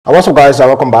What's up, guys?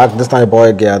 Welcome back. This time your boy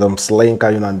again, Adamslink,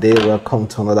 and today welcome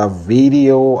to another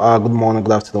video. Good morning,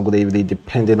 good afternoon, good evening,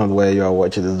 depending on where you are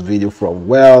watching this video from.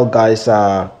 Well, guys,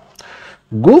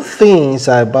 good things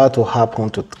are about to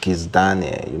happen to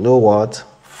Kizz. You know what?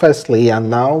 Firstly, he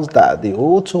announced that the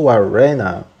O2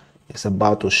 Arena is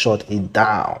about to shut it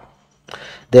down.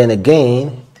 Then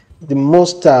again, the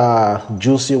most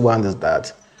juicy one is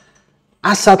that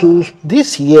as at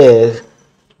this year,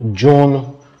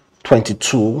 June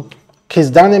 22,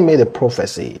 Kizz made a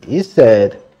prophecy. He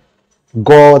said,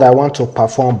 God, I want to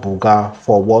perform Buga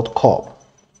for World Cup.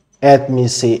 Help me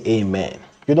say amen.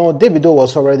 You know, Davido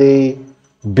was already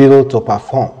built to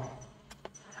perform.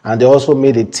 And they also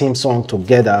made a team song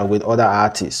together with other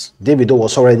artists. Davido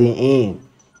was already in,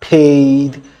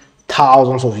 paid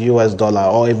thousands of US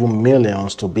dollars or even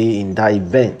millions to be in that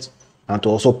event and to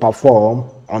also perform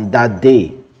on that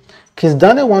day.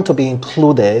 Kizz want to be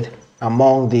included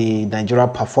among the Nigeria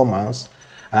performers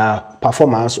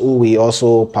who will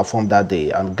also perform that day.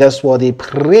 And guess what? He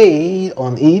prayed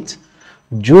on it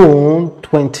June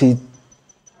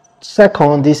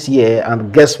 22nd this year.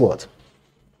 And guess what?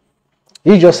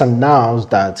 He just announced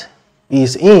that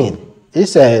he's in. He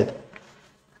said,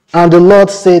 and the Lord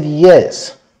said,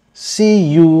 yes, see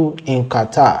you in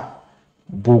Qatar,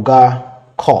 Buga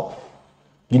Cup.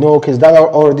 You know, Kizz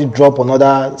already dropped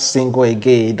another single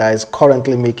again that is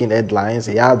currently making headlines.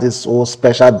 He has this whole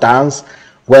special dance.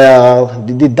 Well,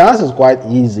 the dance is quite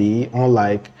easy,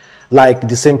 unlike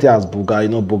the same thing as Buga. You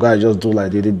know, Buga just do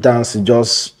like the dance.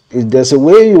 There's a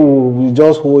way you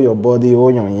just hold your body,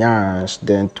 hold your yansh,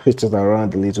 then twist it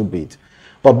around a little bit.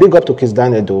 But big up to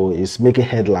Kizz though, is making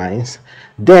headlines.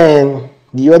 Then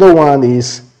the other one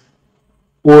is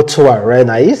O2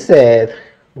 Arena. He said,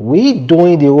 we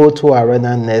doing the O2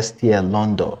 Arena next year,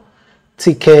 London.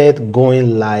 Ticket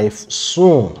going live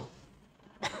soon.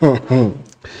 You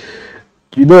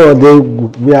know,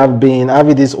 we have been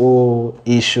having this whole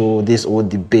issue, this whole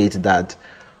debate that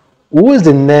who is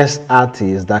the next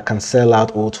artist that can sell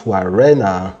out O2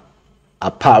 Arena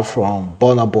apart from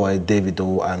Burna Boy,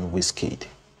 Davido, and Wizkid?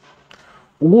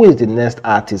 Who is the next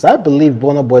artist? I believe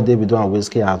Burna Boy, Davido, and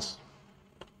Wizkid has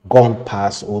gone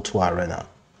past O2 Arena.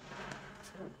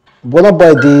 Burna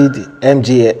Boy did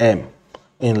MGM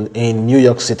in New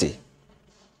York City,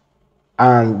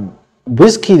 and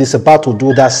Wizkid is about to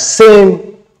do that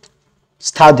same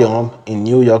stadium in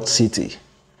New York City.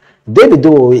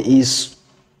 Davido is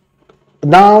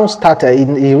now started.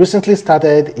 He recently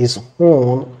started his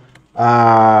own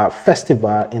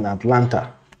festival in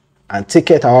Atlanta, and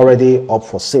tickets are already up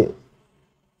for sale.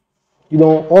 You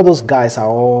know, all those guys are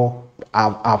all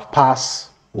have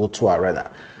passed O2 Arena.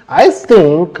 I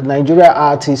think Nigeria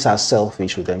artists are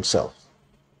selfish with themselves.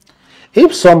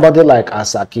 If somebody like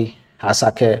Asake,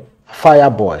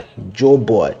 Fireboy, Joe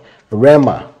Boy,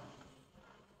 Rema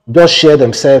just share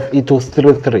themselves into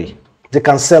 3-3, they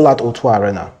can sell out O2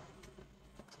 Arena.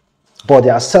 But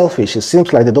they are selfish. It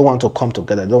seems like they don't want to come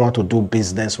together. They don't want to do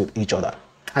business with each other.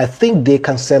 I think they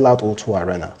can sell out O2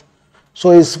 Arena.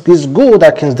 So it's good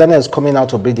that Kizz is coming out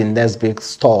to be the next big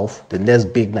stuff, the next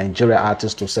big Nigeria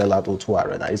artist to sell out O2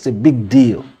 Arena. It's a big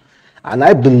deal. And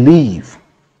I believe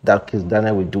that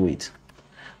Kizz will do it.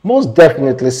 Most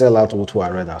definitely sell out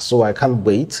O2 Arena. So I can't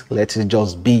wait. Let it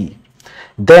just be.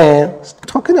 Then,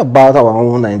 talking about our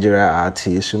own Nigeria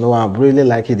artists, you know, I'm really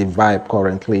liking the vibe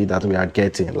currently that we are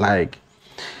getting. Like,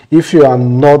 if you are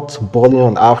not balling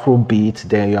on Afrobeat,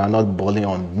 then you are not balling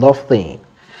on nothing.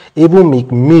 Even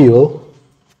McMill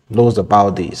knows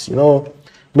about this. You know,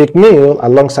 McMill,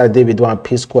 alongside Davido and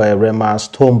P-Square, Rema,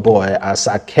 Stonebwoy,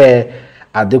 Asake,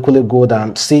 Adekunle Gold,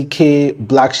 and CK,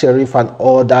 Black Sheriff, and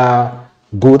other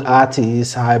good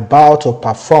artists are about to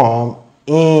perform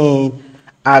in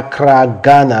Accra,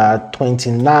 Ghana,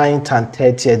 29th and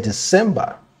 30th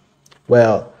December.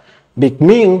 Well,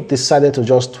 McMill decided to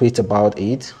just tweet about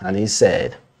it, and he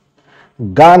said,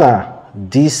 Ghana,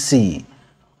 DC,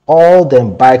 all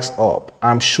them bikes up.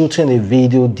 I'm shooting a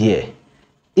video there.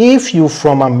 If you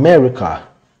from America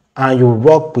and you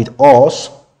rock with us,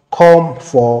 come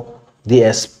for the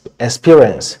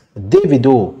experience.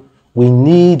 Davido, we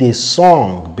need a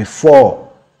song before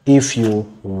if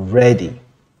you ready.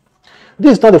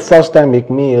 This is not the first time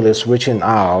McMill is reaching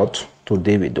out to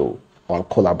Davido on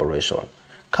collaboration.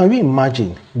 Can you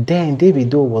imagine? Then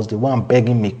Davido was the one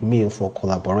begging McMill for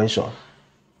collaboration.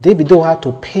 Davido had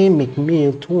to pay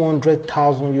McMill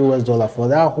 200,000 US dollars for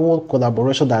that whole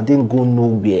collaboration that didn't go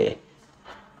nowhere.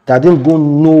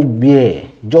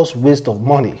 Just waste of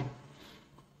money.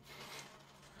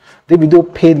 Davido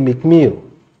paid McMill.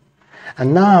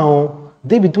 And now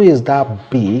Davido is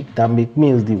that big that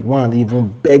McMill is the one even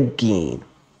begging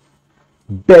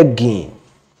begging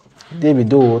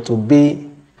Davido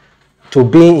to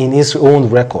be in his own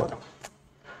record.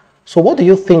 So what do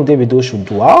you think Davido should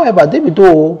do? However,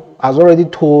 Davido has already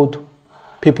told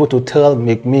people to tell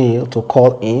McMill to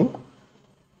call him.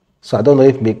 So I don't know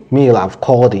if McMill have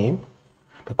called him,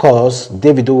 because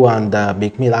Davido and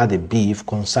McMill had a beef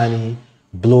concerning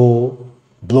Blow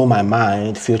My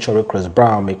Mind featuring Chris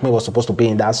Brown. McMill was supposed to be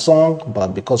in that song,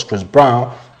 but because Chris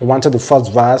Brown wanted the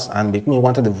first verse and McMill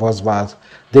wanted the first verse,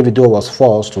 Davido was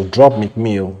forced to drop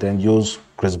McMill, then use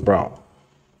Chris Brown.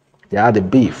 They had a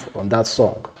beef on that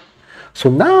song. So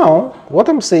now, what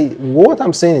I'm saying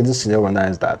in this scenario now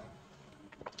is that,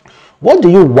 what do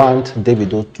you want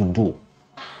Davido to do?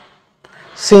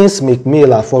 Since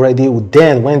McMill have already,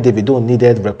 then when Davido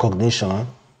needed recognition,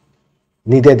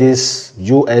 needed this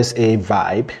USA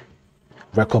vibe,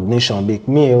 recognition,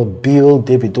 McMill billed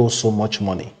Davido so much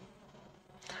money.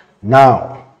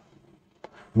 Now,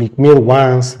 McMill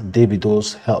wants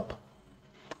Davido's help,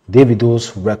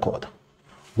 Davido's record.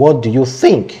 What do you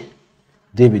think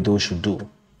Davido should do?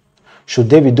 Should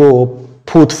Davido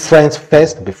put friends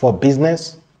first before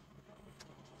business?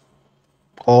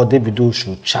 Or Davido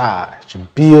should charge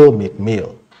Bill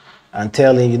McMill and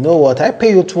tell him, you know what, I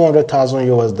pay you 200,000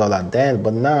 US dollar then,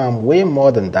 but now I'm way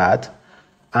more than that,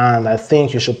 and I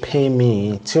think you should pay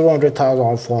me 200,000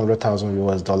 or 400,000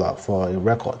 US dollar for a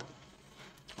record.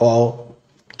 Or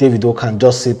Davido can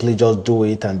just simply just do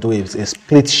it and do it a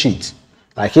split sheet.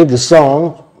 Like if the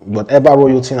song, whatever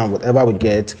royalty and whatever we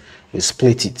get, we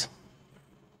split it.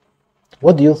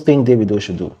 What do you think Davido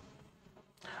should do?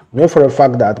 Know for a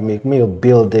fact that McMill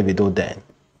billed Davido then.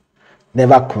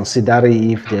 Never consider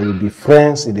if they will be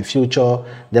friends in the future.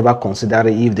 Never consider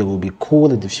if they will be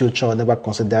cool in the future. Never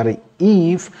consider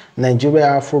if Nigeria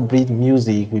Afrobeat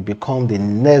music will become the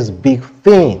next big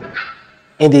thing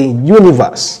in the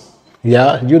universe.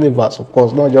 Yeah, universe, of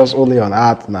course, not just only on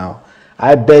Earth now.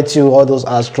 I bet you all those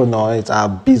astronauts are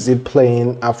busy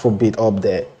playing Afrobeat up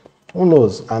there. Who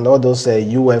knows? And all those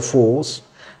UFOs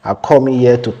are coming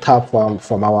here to tap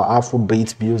from our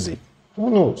Afrobeat music. Who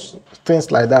knows?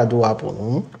 Things like that do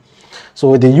happen.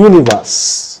 So the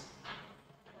universe,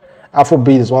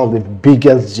 Afrobeat is one of the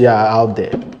biggest genre out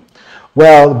there.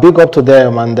 Well, big up to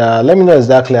them, and let me know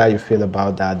exactly how you feel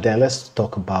about that. Then let's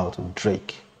talk about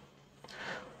Drake.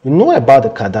 You know about the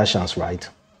Kardashians, right?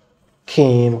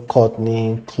 Kim,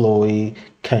 Kourtney, Khloe,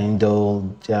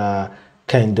 Kendall,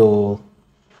 Kendall,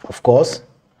 of course,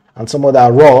 and some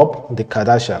other Rob, the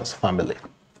Kardashians family.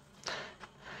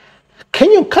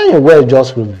 Kanye West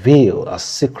just revealed a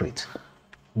secret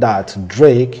that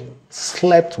Drake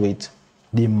slept with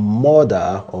the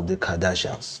mother of the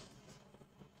Kardashians.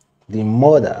 The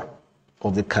mother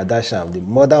of the Kardashians, the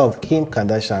mother of Kim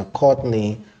Kardashian,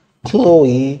 Kourtney,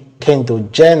 Khloe, Kendall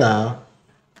Jenner,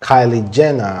 Kylie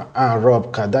Jenner, and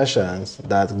Rob Kardashians,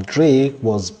 that Drake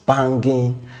was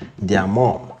banging their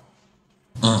mom.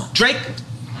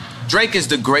 Drake is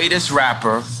the greatest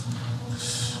rapper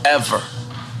ever.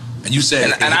 And you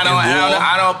said, and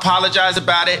I don't apologize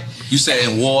about it. You said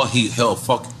in war he'll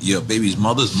fuck your baby's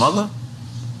mother's mother?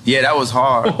 Yeah, that was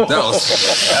hard. That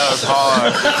was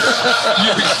hard.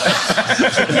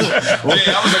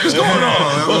 Yeah, I was like, what's going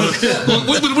on?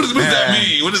 What does that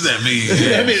mean? What does that mean?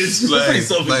 Yeah. I mean, it's pretty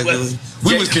self-explanatory.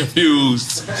 We was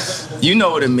confused. You know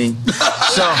what it means.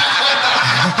 So,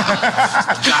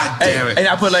 God damn it. And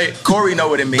I put like, Corey know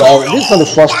what it means. Well, this is not the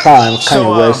first time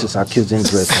Kanye West is accusing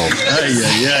Drake of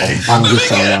banging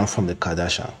someone from the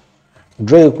Kardashian.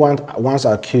 Drake once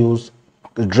accused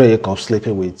Drake of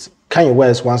sleeping with, Kanye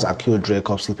West once accused Drake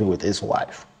of sleeping with his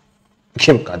wife,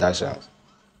 Kim Kardashian.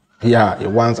 Yeah, he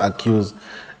once accused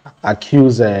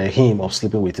him of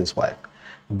sleeping with his wife.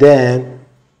 Then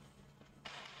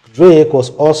Drake was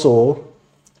also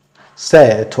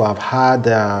said to have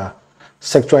had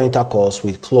sexual intercourse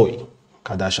with Khloe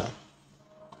Kardashian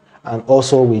and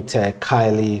also with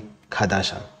Kylie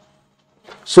Kardashian.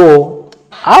 So,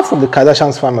 half of the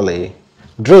Kardashians family,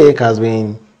 Drake has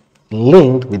been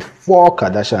linked with 4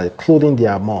 Kardashians, including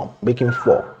their mom, making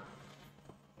 4.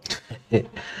 The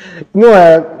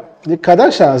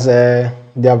Kardashians,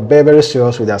 they are very, very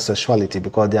serious with their sexuality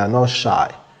because they are not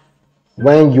shy.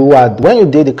 When you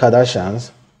date the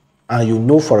Kardashians, and you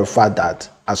know for a fact that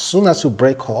as soon as you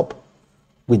break up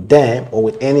with them or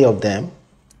with any of them,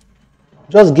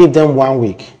 just give them 1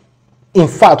 week. In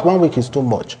fact, 1 week is too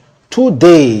much. 2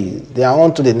 days, they are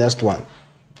on to the next one.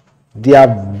 They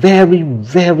are very,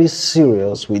 very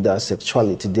serious with their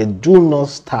sexuality. They do not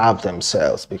starve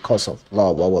themselves because of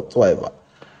love or whatsoever.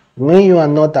 When you are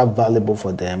not available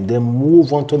for them, they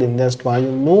move on to the next one.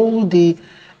 You know the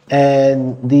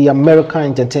and the American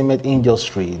entertainment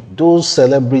industry, those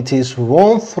celebrities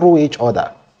run through each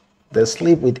other. They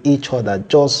sleep with each other,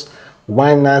 just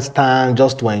one night stand,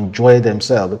 just to enjoy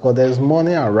themselves because there's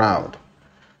money around.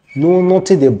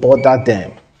 Nothing they bother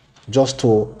them, just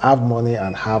to have money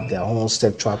and have their own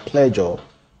sexual pleasure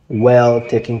well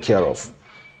taken care of.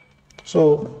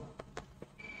 So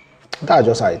that's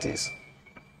just how it is.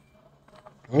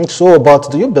 So,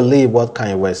 but do you believe what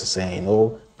Kanye West is saying?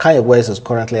 Oh, Kanye West is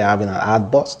currently having an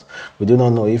outburst. We do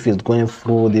not know if he's going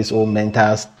through this whole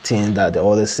mental thing that they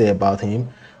always say about him.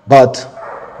 But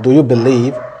do you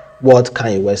believe what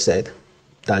Kanye West said?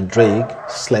 That Drake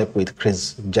slept with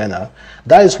Kris Jenner.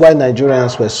 That is why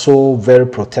Nigerians were so very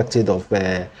protective of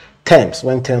Thames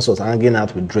when Thames was hanging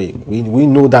out with Drake. We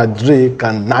know that Drake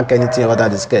can knock anything out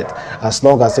of the skirt as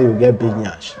long as you get big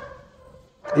nyash.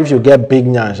 If you get big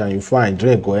nyash and you find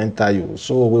Drake will enter you.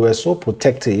 So we were so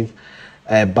protective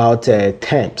about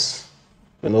Thames,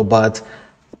 but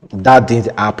that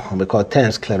didn't happen because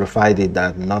Thames clarified it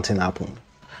that nothing happened.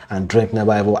 And Drake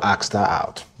never ever asked her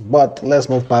out. But let's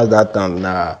move past that and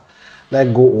let's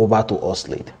go over to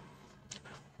Oxlade.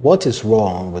 What is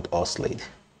wrong with Oxlade?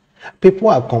 People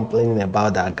are complaining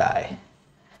about that guy.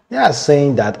 They are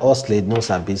saying that Oxlade knows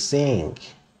how to sing.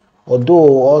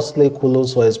 Although Oxlade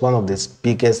Kuloso is one of the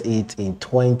biggest hits in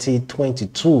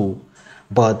 2022,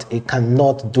 but it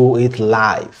cannot do it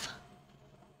live.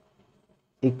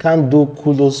 It can't do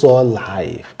Kuloso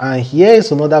live. And here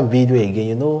is another video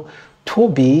again.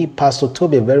 Pastor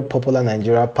Toby, a very popular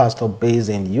Nigerian pastor based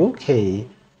in UK,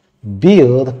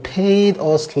 paid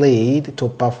Oxlade to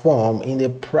perform in a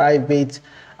private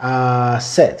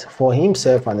set for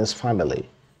himself and his family.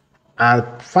 And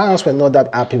fans were not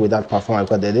that happy with that performance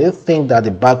because they didn't think that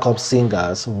the backup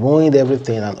singers ruined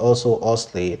everything, and also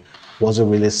Oxlade wasn't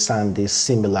really sounding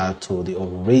similar to the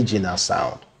original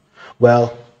sound.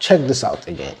 Well, check this out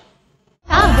again.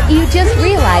 You just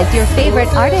realized your favorite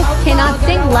artist cannot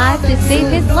sing live to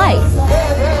save his life.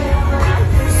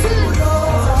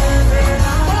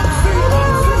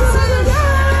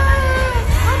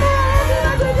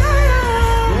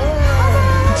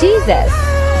 Jesus.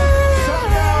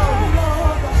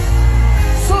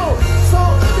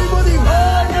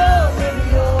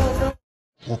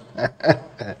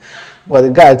 But the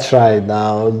guy tried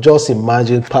now. Just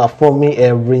imagine performing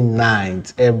every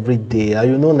night, every day.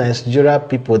 And Nigeria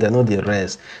people, they know the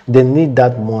rest. They need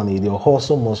that money. The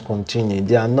hustle must continue.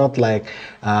 They are not like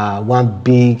one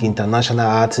big international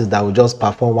artist that will just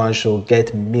perform one show,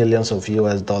 get millions of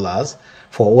US dollars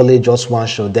for only just one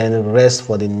show, then rest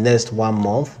for the next 1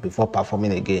 month before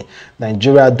performing again.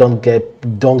 Nigeria don't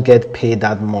get paid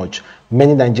that much.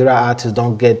 Many Nigerian artists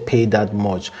don't get paid that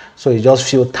much. So it's just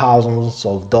few thousands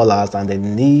of dollars and they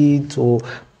need to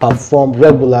perform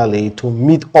regularly to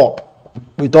meet up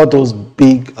with all those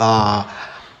big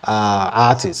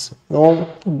artists.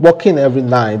 Working every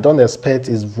night, don't expect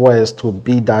his voice to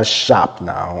be that sharp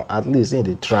now. At least in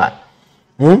the try.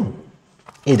 In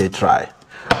the try.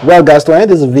 Well, guys, to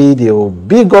end this video,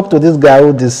 big up to this guy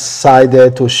who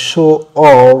decided to show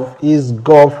off his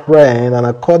girlfriend. And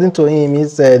according to him, he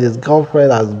said his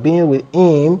girlfriend has been with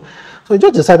him. So he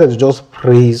just decided to just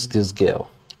praise this girl.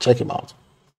 Check him out.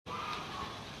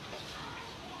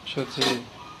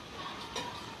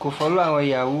 Go follow our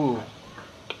Yahoo.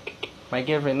 My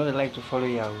girlfriend not like to follow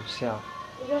Yahoo.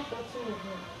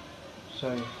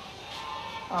 Sorry.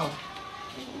 Oh.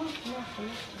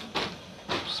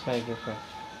 It's my girlfriend.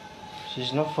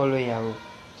 She's not following Yahoo.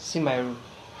 See my room.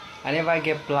 I never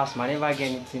get plasma. I never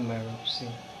get anything in my room. See.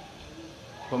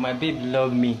 But my babe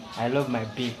love me. I love my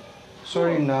babe.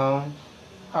 Sorry now.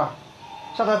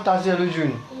 Shut up, Tasia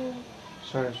Lujun.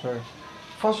 Sorry.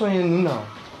 First one you know now.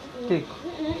 Take.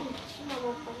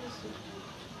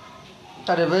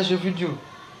 That's the best you do.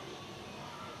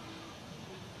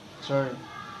 Sorry.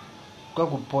 God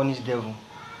will punish devil.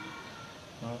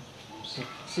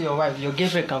 See your wife, your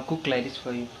girlfriend can cook like this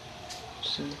for you.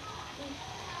 See?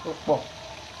 Oh.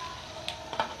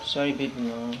 Sorry, baby.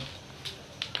 No.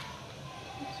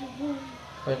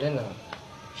 But then now,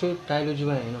 show Tyler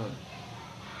Juvan,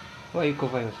 why you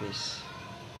cover your face?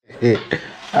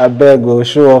 I beg you,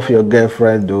 show off your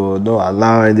girlfriend, though. Don't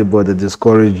allow anybody to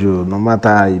discourage you, no matter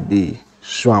how it be.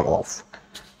 Show them off.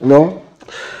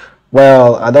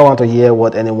 Well, I don't want to hear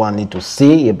what anyone need to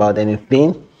say about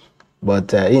anything.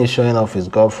 But in showing off his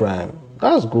girlfriend,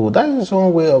 that's good. That is his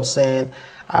own way of saying,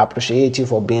 I appreciate you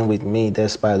for being with me,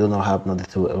 despite I do not have nothing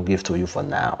to give to you for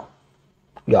now.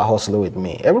 You are hustling with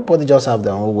me. Everybody just have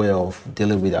their own way of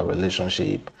dealing with their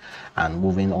relationship and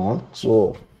moving on.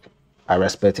 So I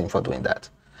respect him for doing that.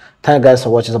 Thank you guys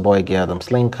for watching. The boy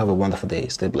Adamslink. Have a wonderful day.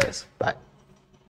 Stay blessed. Bye.